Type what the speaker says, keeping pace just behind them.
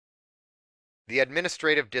the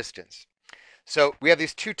administrative distance. So we have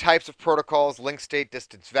these two types of protocols, link state,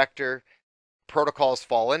 distance vector. Protocols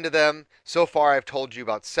fall into them. So far, I've told you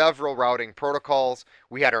about several routing protocols.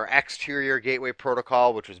 We had our exterior gateway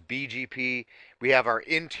protocol, which was BGP. We have our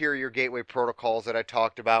interior gateway protocols that I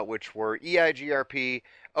talked about, which were EIGRP,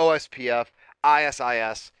 OSPF,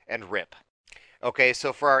 ISIS, and RIP. Okay,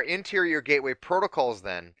 so for our interior gateway protocols,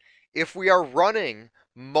 then, if we are running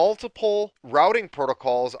multiple routing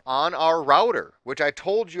protocols on our router, which I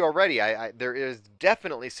told you already, there is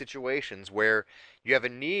definitely situations where you have a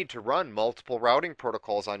need to run multiple routing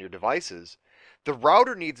protocols on your devices. The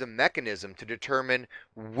router needs a mechanism to determine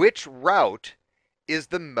which route is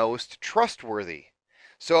the most trustworthy.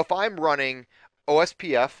 So if I'm running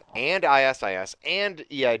OSPF and ISIS and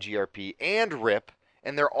EIGRP and RIP,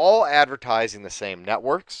 and they're all advertising the same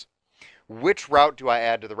networks, which route do I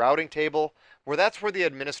add to the routing table? Well, that's where the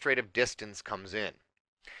administrative distance comes in.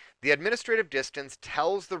 The administrative distance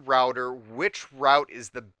tells the router which route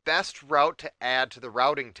is the best route to add to the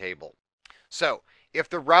routing table. So, if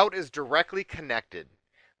the route is directly connected,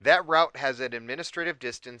 that route has an administrative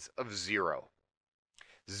distance of 0.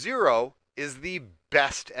 0 is the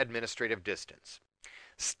best administrative distance.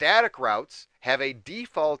 Static routes have a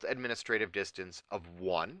default administrative distance of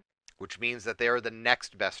 1, which means that they are the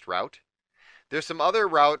next best route. There's some other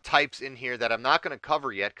route types in here that I'm not going to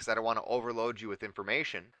cover yet because I don't want to overload you with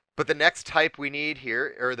information. But the next type we need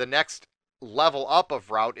here, or the next level up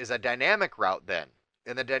of route, is a dynamic route then.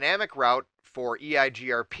 And the dynamic route for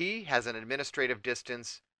EIGRP has an administrative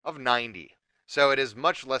distance of 90. So it is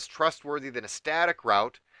much less trustworthy than a static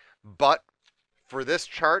route, but for this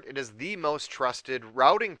chart, it is the most trusted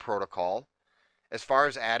routing protocol as far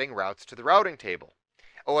as adding routes to the routing table.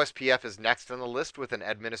 OSPF is next on the list with an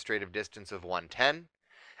administrative distance of 110.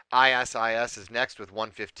 ISIS is next with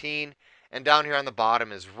 115. And down here on the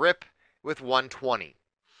bottom is RIP with 120.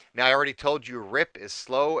 Now, I already told you RIP is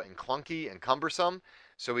slow and clunky and cumbersome,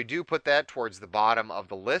 so we do put that towards the bottom of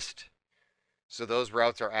the list. So those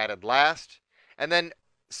routes are added last. And then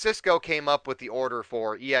Cisco came up with the order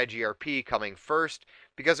for EIGRP coming first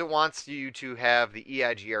because it wants you to have the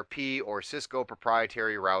EIGRP or Cisco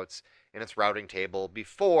proprietary routes in its routing table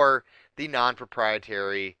before the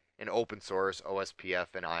non-proprietary and open source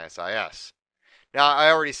OSPF and ISIS. Now,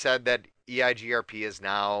 I already said that EIGRP is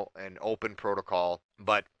now an open protocol,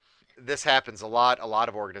 but this happens a lot. A lot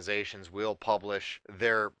of organizations will publish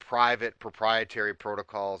their private proprietary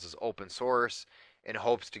protocols as open source in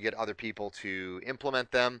hopes to get other people to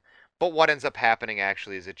implement them. But what ends up happening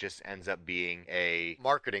actually is it just ends up being a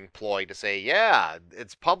marketing ploy to say, yeah,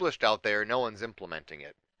 it's published out there, no one's implementing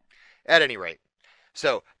it. At any rate,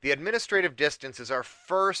 so the administrative distance is our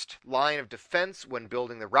first line of defense when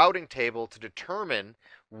building the routing table to determine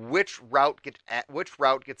which route gets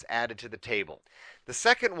added to the table. The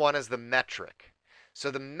second one is the metric. So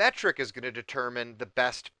the metric is going to determine the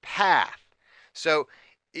best path. So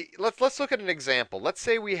let's look at an example. Let's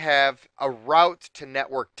say we have a route to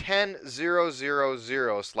network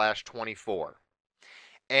 10.0.0.0/24.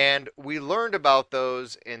 And we learned about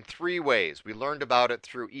those in 3 ways. We learned about it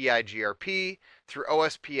through EIGRP, through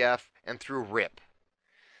OSPF, and through RIP.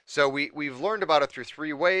 So we've learned about it through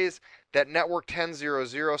 3 ways. That network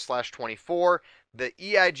 10.0.0/24, the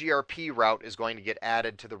EIGRP route is going to get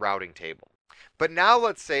added to the routing table. But now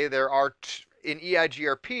let's say there are, in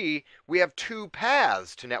EIGRP, we have 2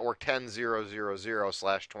 paths to network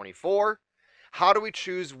 10.0.0.0/24. How do we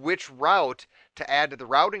choose which route to add to the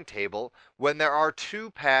routing table when there are 2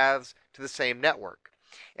 paths to the same network?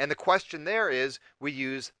 And the question there is, we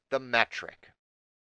use the metric.